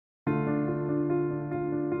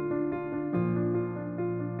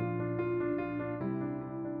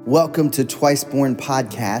Welcome to Twice Born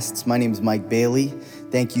Podcasts. My name is Mike Bailey.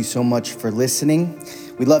 Thank you so much for listening.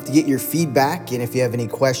 We'd love to get your feedback, and if you have any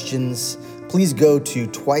questions, please go to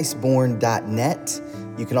twiceborn.net.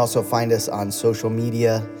 You can also find us on social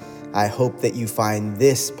media. I hope that you find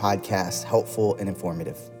this podcast helpful and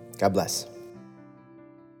informative. God bless.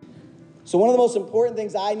 So one of the most important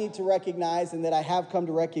things I need to recognize, and that I have come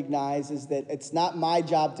to recognize, is that it's not my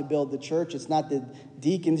job to build the church. It's not the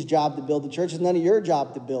deacon's job to build the church. It's none of your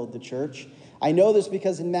job to build the church. I know this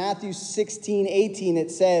because in Matthew 16:18 it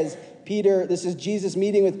says, Peter, this is Jesus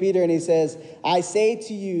meeting with Peter, and he says, I say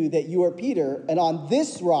to you that you are Peter, and on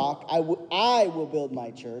this rock I will build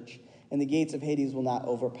my church, and the gates of Hades will not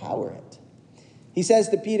overpower it. He says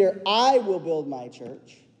to Peter, I will build my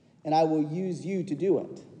church, and I will use you to do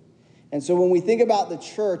it. And so when we think about the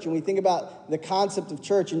church and we think about the concept of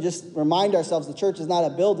church and just remind ourselves the church is not a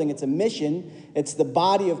building, it's a mission. It's the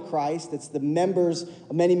body of Christ. It's the members,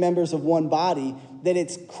 many members of one body, that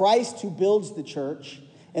it's Christ who builds the church.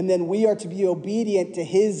 And then we are to be obedient to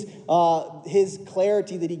his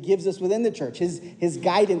clarity that he gives us within the church, his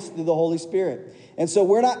guidance through the Holy Spirit. And so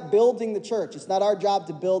we're not building the church. It's not our job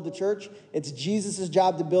to build the church. It's Jesus'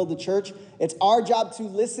 job to build the church. It's our job to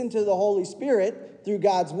listen to the Holy Spirit through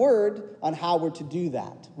God's word on how we're to do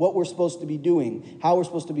that, what we're supposed to be doing, how we're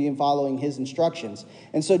supposed to be in following his instructions.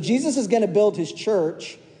 And so Jesus is going to build his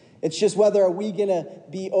church. It's just whether are we going to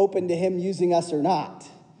be open to him using us or not,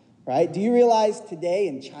 right? Do you realize today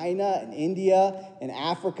in China and India and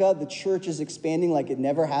Africa, the church is expanding like it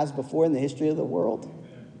never has before in the history of the world?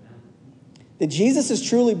 That Jesus is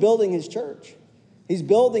truly building his church. He's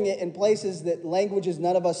building it in places that languages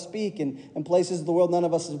none of us speak and places of the world none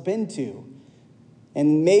of us have been to.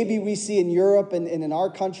 And maybe we see in Europe and in our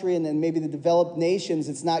country and then maybe the developed nations,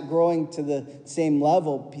 it's not growing to the same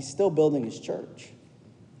level. He's still building his church.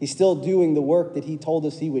 He's still doing the work that he told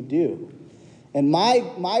us he would do. And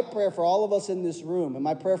my prayer for all of us in this room, and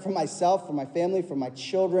my prayer for myself, for my family, for my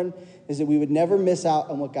children, is that we would never miss out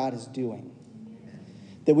on what God is doing.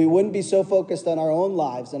 That we wouldn't be so focused on our own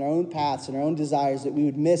lives and our own paths and our own desires that we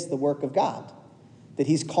would miss the work of God that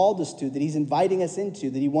he's called us to, that he's inviting us into,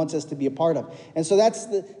 that he wants us to be a part of. And so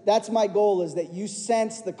that's my goal, is that you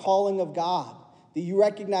sense the calling of God, that you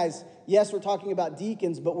recognize, yes, we're talking about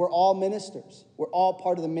deacons, but we're all ministers. We're all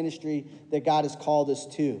part of the ministry that God has called us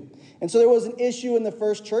to. And so there was an issue in the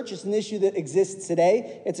first church. It's an issue that exists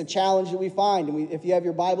today. It's a challenge that we find. And if you have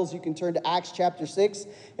your Bibles, you can turn to Acts chapter 6.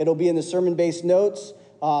 It'll be in the sermon-based notes.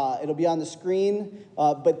 It'll be on the screen.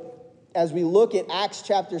 But as we look at Acts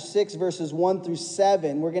chapter 6, verses 1 through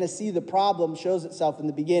 7, we're going to see the problem shows itself in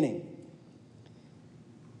the beginning.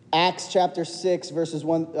 Acts chapter 6, verse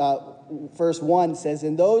 1 says,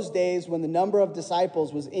 in those days when the number of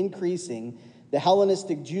disciples was increasing, the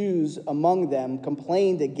Hellenistic Jews among them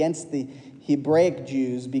complained against the Hebraic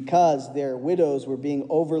Jews because their widows were being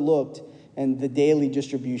overlooked in the daily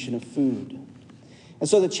distribution of food. And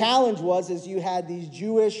so the challenge was, is you had these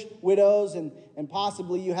Jewish widows and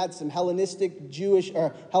possibly you had some Hellenistic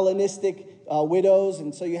widows.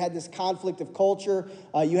 And so you had this conflict of culture.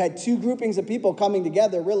 You had two groupings of people coming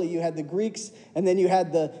together. Really, you had the Greeks and then you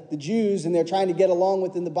had the Jews, and they're trying to get along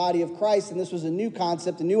within the body of Christ. And this was a new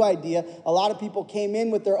concept, a new idea. A lot of people came in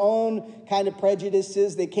with their own kind of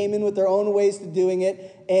prejudices. They came in with their own ways to doing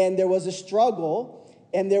it. And there was a struggle,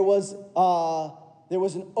 and there was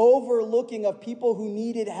an overlooking of people who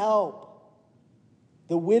needed help.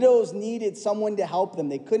 The widows needed someone to help them.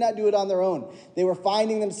 They could not do it on their own. They were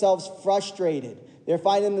finding themselves frustrated. They were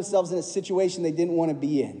finding themselves in a situation they didn't want to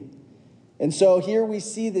be in. And so here we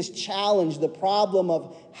see this challenge, the problem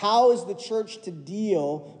of how is the church to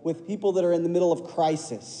deal with people that are in the middle of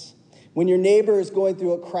crisis? When your neighbor is going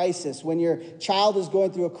through a crisis, when your child is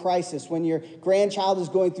going through a crisis, when your grandchild is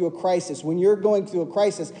going through a crisis, when you're going through a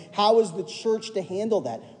crisis, how is the church to handle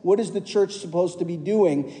that? What is the church supposed to be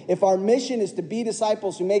doing? If our mission is to be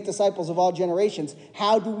disciples who make disciples of all generations,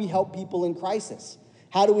 how do we help people in crisis?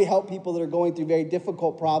 How do we help people that are going through very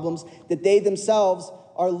difficult problems that they themselves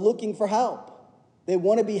are looking for help? They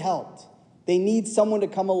want to be helped. They need someone to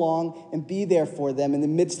come along and be there for them in the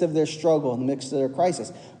midst of their struggle, in the midst of their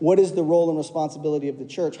crisis. What is the role and responsibility of the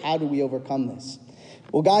church? How do we overcome this?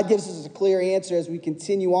 Well, God gives us a clear answer as we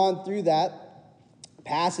continue on through that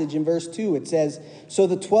passage in verse 2. It says, so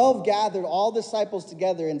the 12 gathered all disciples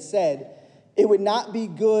together and said, it would not be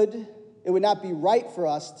right for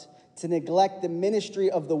us to neglect the ministry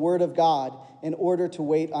of the word of God in order to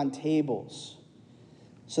wait on tables.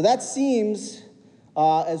 So that seems,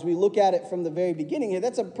 as we look at it from the very beginning here,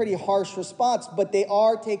 that's a pretty harsh response, but they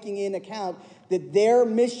are taking in account that their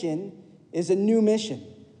mission is a new mission.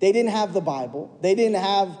 They didn't have the Bible. They didn't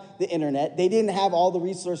have the internet. They didn't have all the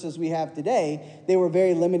resources we have today. They were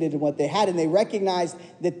very limited in what they had. And they recognized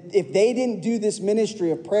that if they didn't do this ministry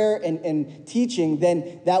of prayer and teaching,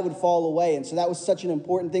 then that would fall away. And so that was such an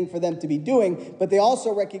important thing for them to be doing. But they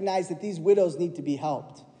also recognized that these widows need to be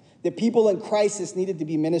helped, that people in crisis needed to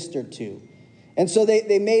be ministered to. And so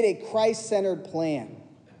they made a Christ-centered plan.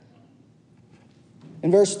 In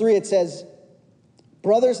verse 3, it says,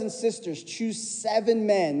 brothers and sisters, choose 7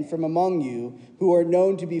 men from among you who are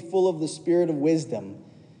known to be full of the spirit of wisdom.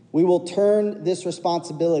 We will turn this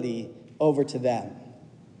responsibility over to them.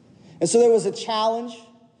 And so there was a challenge.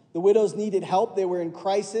 The widows needed help. They were in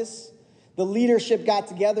crisis. The leadership got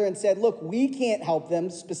together and said, look, we can't help them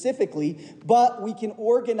specifically, but we can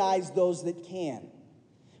organize those that can.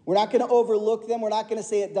 We're not going to overlook them. We're not going to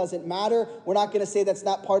say it doesn't matter. We're not going to say that's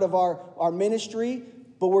not part of our ministry.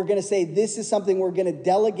 But we're going to say this is something we're going to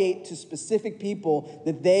delegate to specific people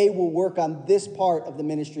that they will work on this part of the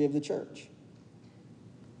ministry of the church.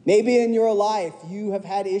 Maybe in your life you have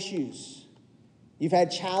had issues. You've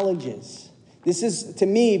had challenges. This is, to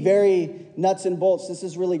me, very nuts and bolts. This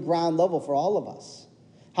is really ground level for all of us.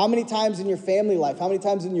 How many times in your family life, how many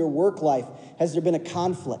times in your work life has there been a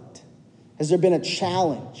conflict? Has there been a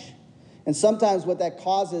challenge? And sometimes what that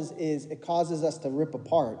causes is it causes us to rip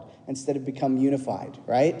apart instead of become unified,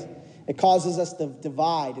 right? It causes us to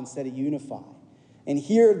divide instead of unify. And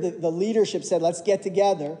here the leadership said, let's get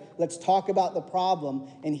together, let's talk about the problem,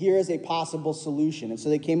 and here is a possible solution. And so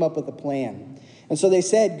they came up with a plan. And so they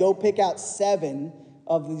said, go pick out 7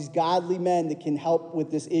 of these godly men that can help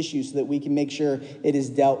with this issue so that we can make sure it is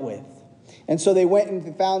dealt with. And so they went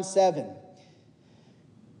and found 7.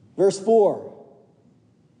 Verse 4.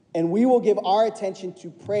 And we will give our attention to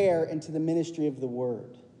prayer and to the ministry of the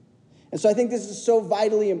word. And so I think this is so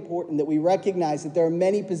vitally important that we recognize that there are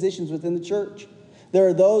many positions within the church. There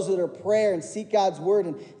are those that are prayer and seek God's word.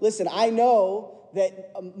 And listen, I know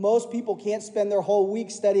that most people can't spend their whole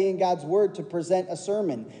week studying God's word to present a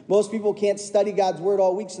sermon. Most people can't study God's word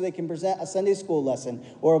all week so they can present a Sunday school lesson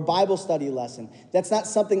or a Bible study lesson. That's not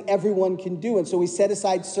something everyone can do. And so we set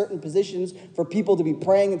aside certain positions for people to be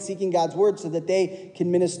praying and seeking God's word so that they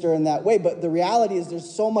can minister in that way. But the reality is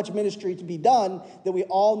there's so much ministry to be done that we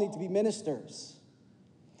all need to be ministers.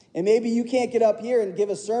 And maybe you can't get up here and give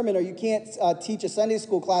a sermon, or you can't teach a Sunday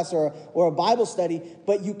school class or a Bible study,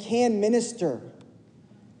 but you can minister.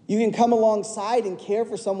 You can come alongside and care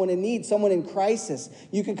for someone in need, someone in crisis.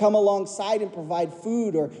 You can come alongside and provide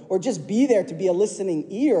food, or just be there to be a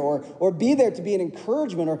listening ear, or be there to be an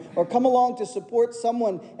encouragement, or come along to support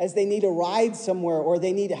someone as they need a ride somewhere, or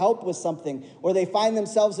they need help with something, or they find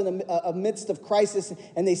themselves in a midst of crisis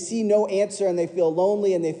and they see no answer and they feel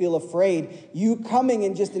lonely and they feel afraid. You coming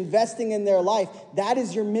and just investing in their life, that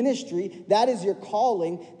is your ministry, that is your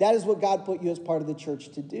calling, that is what God put you as part of the church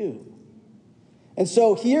to do. And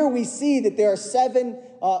so here we see that there are 7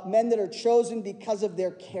 men that are chosen because of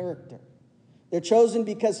their character. They're chosen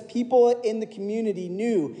because people in the community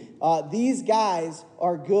knew these guys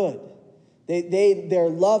are good. They're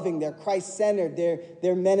loving, they're Christ-centered,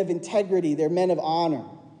 they're men of integrity, they're men of honor.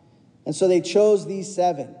 And so they chose these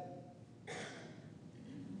 7.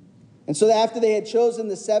 And so after they had chosen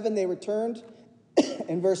the 7, they returned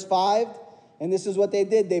in verse 5, and this is what they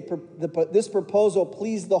did. This proposal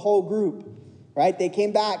pleased the whole group. Right? They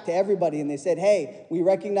came back to everybody and they said, hey, we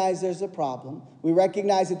recognize there's a problem. We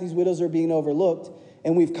recognize that these widows are being overlooked.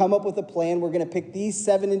 And we've come up with a plan. We're going to pick these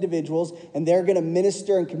 7 individuals, and they're going to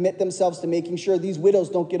minister and commit themselves to making sure these widows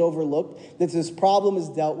don't get overlooked, that this problem is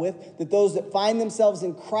dealt with, that those that find themselves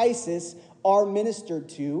in crisis are ministered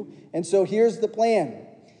to. And so here's the plan.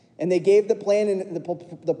 And they gave the plan, and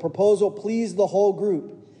the proposal pleased the whole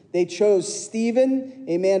group. They chose Stephen,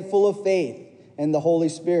 a man full of faith and the Holy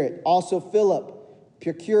Spirit. Also Philip,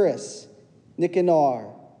 Prochorus, Nicanor,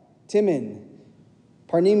 Timon,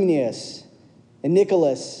 Parmenius, and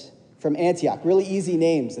Nicholas from Antioch. Really easy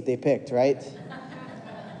names that they picked, right?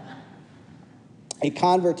 A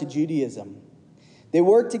convert to Judaism. They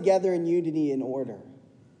worked together in unity and order.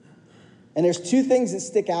 And there's 2 things that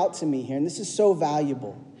stick out to me here, and this is so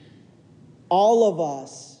valuable. All of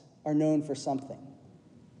us are known for something.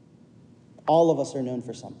 All of us are known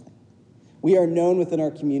for something. We are known within our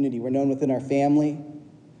community. We're known within our family.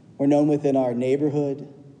 We're known within our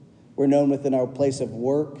neighborhood. We're known within our place of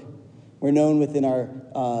work. We're known within our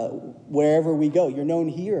wherever we go. You're known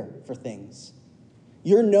here for things.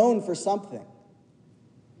 You're known for something.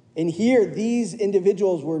 And here, these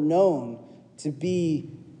individuals were known to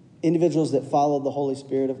be individuals that followed the Holy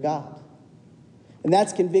Spirit of God. And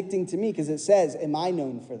that's convicting to me because it says, am I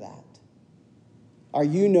known for that? Are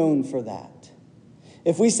you known for that?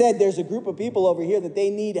 If we said there's a group of people over here that they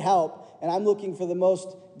need help, and I'm looking for the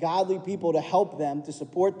most godly people to help them, to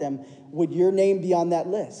support them, would your name be on that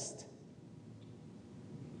list?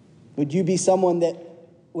 Would you be someone that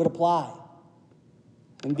would apply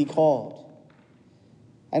and be called?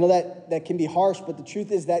 I know that can be harsh, but the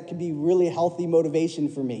truth is that can be really healthy motivation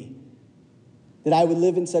for me. That I would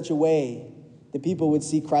live in such a way that people would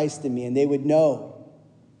see Christ in me and they would know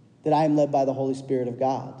that I am led by the Holy Spirit of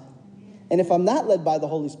God. And if I'm not led by the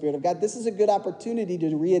Holy Spirit of God, this is a good opportunity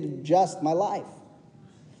to readjust my life.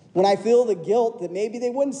 When I feel the guilt that maybe they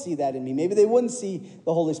wouldn't see that in me, maybe they wouldn't see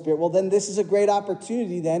the Holy Spirit, well, then this is a great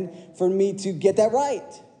opportunity then for me to get that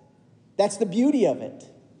right. That's the beauty of it.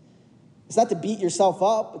 It's not to beat yourself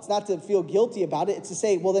up. It's not to feel guilty about it. It's to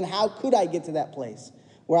say, well, then how could I get to that place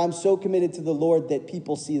where I'm so committed to the Lord that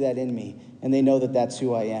people see that in me and they know that that's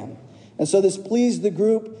who I am? And so this pleased the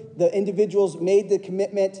group. The individuals made the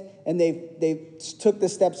commitment and they took the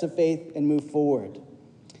steps of faith and moved forward.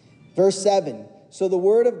 Verse 7, so the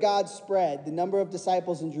word of God spread. The number of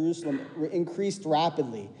disciples in Jerusalem increased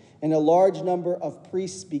rapidly, and a large number of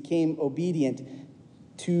priests became obedient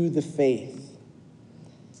to the faith.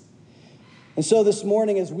 And so this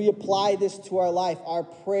morning, as we apply this to our life, our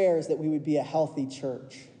prayer is that we would be a healthy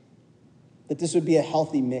church, that this would be a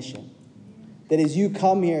healthy mission, that as you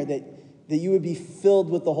come here, that you would be filled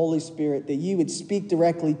with the Holy Spirit, that you would speak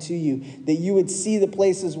directly to you, that you would see the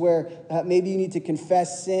places where maybe you need to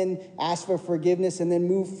confess sin, ask for forgiveness, and then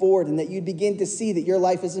move forward, and that you'd begin to see that your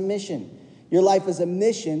life is a mission. Your life is a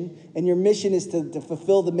mission, and your mission is to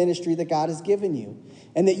fulfill the ministry that God has given you.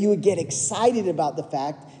 And that you would get excited about the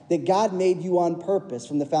fact that God made you on purpose.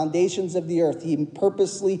 From the foundations of the earth, he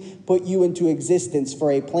purposely put you into existence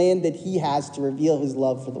for a plan that he has to reveal his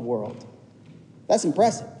love for the world. That's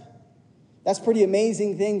impressive. That's a pretty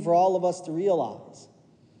amazing thing for all of us to realize.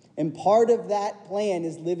 And part of that plan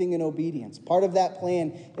is living in obedience. Part of that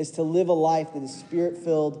plan is to live a life that is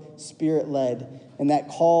spirit-filled, spirit-led, and that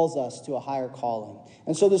calls us to a higher calling.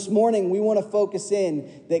 And so this morning, we want to focus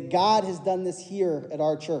in that God has done this here at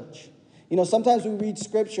our church. You know, sometimes we read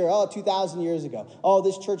scripture, 2,000 years ago.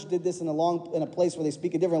 This church did this in a place where they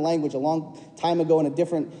speak a different language a long time ago in a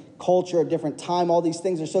different culture, a different time. All these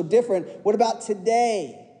things are so different. What about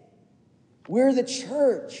today? We're the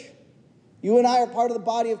church. You and I are part of the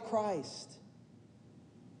body of Christ.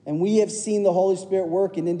 And we have seen the Holy Spirit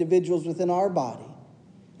work in individuals within our body.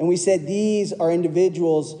 And we said these are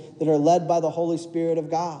individuals that are led by the Holy Spirit of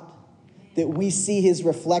God. That we see his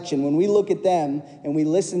reflection. When we look at them and we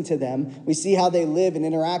listen to them, we see how they live and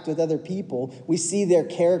interact with other people. We see their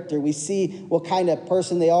character. We see what kind of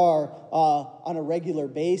person they are on a regular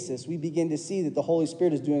basis. We begin to see that the Holy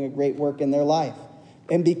Spirit is doing a great work in their life.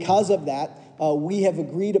 And because of that, we have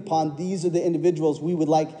agreed upon these are the individuals we would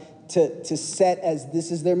like to set as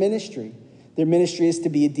this is their ministry. Their ministry is to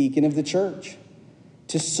be a deacon of the church,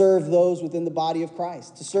 to serve those within the body of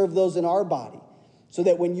Christ, to serve those in our body, so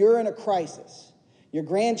that when you're in a crisis, your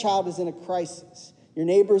grandchild is in a crisis, your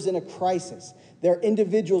neighbor's in a crisis, there are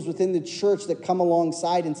individuals within the church that come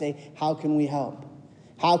alongside and say, how can we help?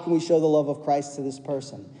 How can we show the love of Christ to this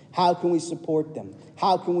person? How can we support them?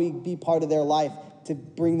 How can we be part of their life to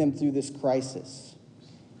bring them through this crisis?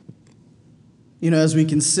 You know, as we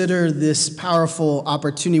consider this powerful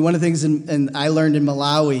opportunity, one of the things I learned in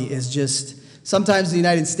Malawi is just sometimes in the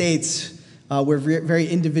United States, we're very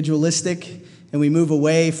individualistic and we move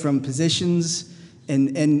away from positions.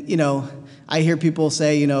 And you know, I hear people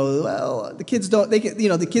say, well, the kids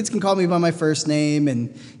the kids can call me by my first name.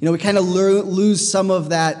 And, we kind of lose some of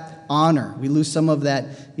that honor. We lose some of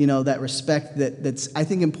that, that respect that's, I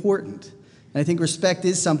think, important. And I think respect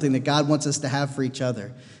is something that God wants us to have for each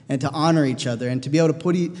other and to honor each other and to be able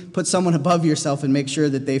to put someone above yourself and make sure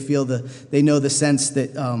that they know the sense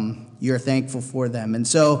that you're thankful for them. And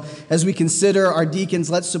so as we consider our deacons,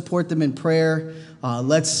 let's support them in prayer.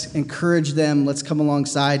 Let's encourage them. Let's come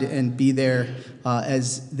alongside and be there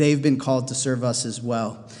as they've been called to serve us as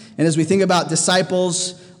well. And as we think about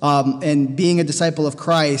disciples and being a disciple of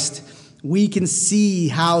Christ, we can see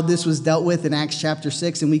how this was dealt with in Acts chapter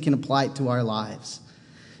 6, and we can apply it to our lives.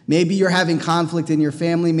 Maybe you're having conflict in your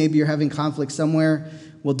family. Maybe you're having conflict somewhere.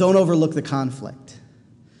 Well, don't overlook the conflict.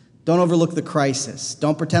 Don't overlook the crisis.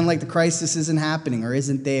 Don't pretend like the crisis isn't happening or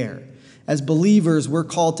isn't there. As believers, we're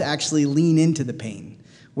called to actually lean into the pain.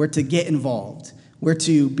 We're to get involved. We're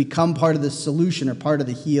to become part of the solution or part of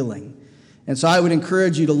the healing. And so I would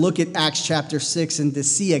encourage you to look at Acts chapter 6 and to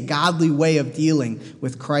see a godly way of dealing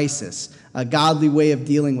with crisis, a godly way of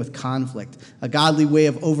dealing with conflict, a godly way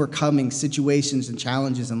of overcoming situations and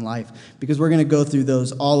challenges in life, because we're going to go through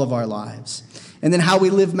those all of our lives. And then how we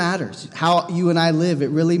live matters. How you and I live, it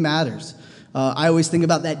really matters. I always think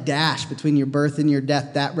about that dash between your birth and your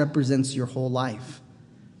death. That represents your whole life.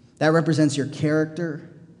 That represents your character.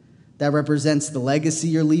 That represents the legacy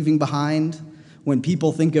you're leaving behind. When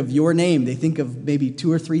people think of your name, they think of maybe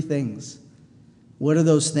 2 or 3 things. What are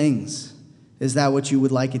those things? Is that what you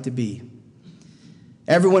would like it to be?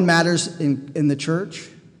 Everyone matters in the church.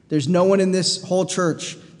 There's no one in this whole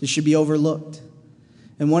church that should be overlooked.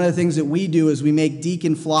 And one of the things that we do is we make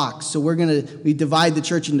deacon flocks. So we divide the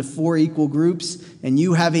church into 4 equal groups, and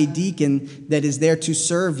you have a deacon that is there to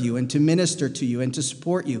serve you and to minister to you and to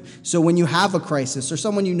support you. So when you have a crisis or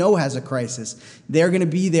someone you know has a crisis, they're going to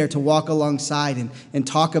be there to walk alongside and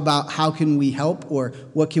talk about how can we help or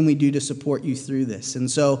what can we do to support you through this.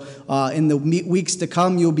 And so in the weeks to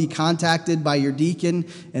come, you'll be contacted by your deacon,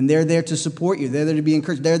 and they're there to support you. They're there to be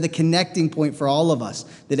encouraged. They're the connecting point for all of us,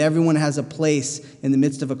 that everyone has a place in the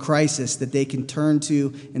midst of a crisis that they can turn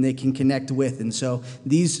to and they can connect with. And so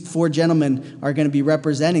these 4 gentlemen are going to be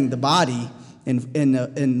representing the body in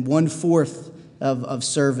 1/4 of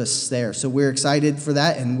service there. So we're excited for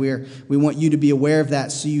that, and we want you to be aware of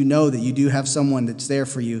that so you know that you do have someone that's there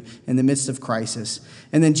for you in the midst of crisis.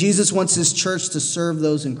 And then Jesus wants his church to serve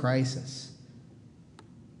those in crisis.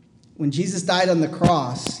 When Jesus died on the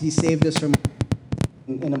cross, he saved us from,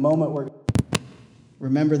 in a moment we're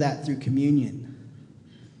remember that through communion.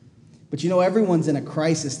 But everyone's in a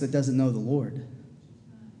crisis that doesn't know the Lord.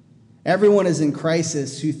 Everyone is in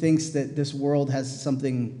crisis who thinks that this world has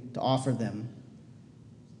something to offer them.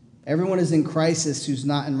 Everyone is in crisis who's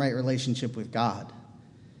not in right relationship with God.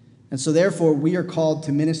 And so therefore, we are called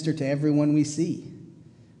to minister to everyone we see.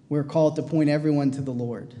 We're called to point everyone to the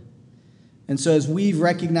Lord. And so as we've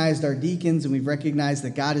recognized our deacons and we've recognized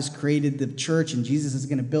that God has created the church and Jesus is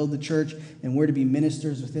going to build the church and we're to be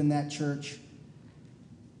ministers within that church,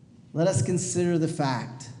 let us consider the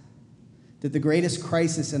fact that the greatest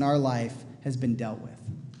crisis in our life has been dealt with.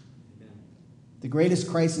 The greatest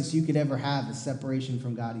crisis you could ever have is separation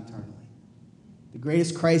from God eternally. The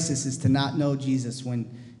greatest crisis is to not know Jesus when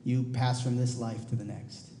you pass from this life to the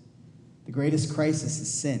next. The greatest crisis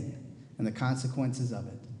is sin and the consequences of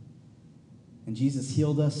it. And Jesus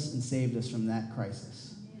healed us and saved us from that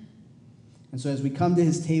crisis. And so as we come to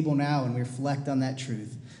his table now and we reflect on that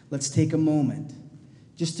truth, let's take a moment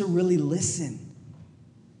just to really listen.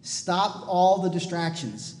 Stop all the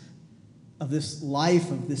distractions of this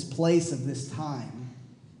life, of this place, of this time,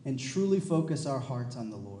 and truly focus our hearts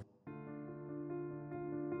on the Lord.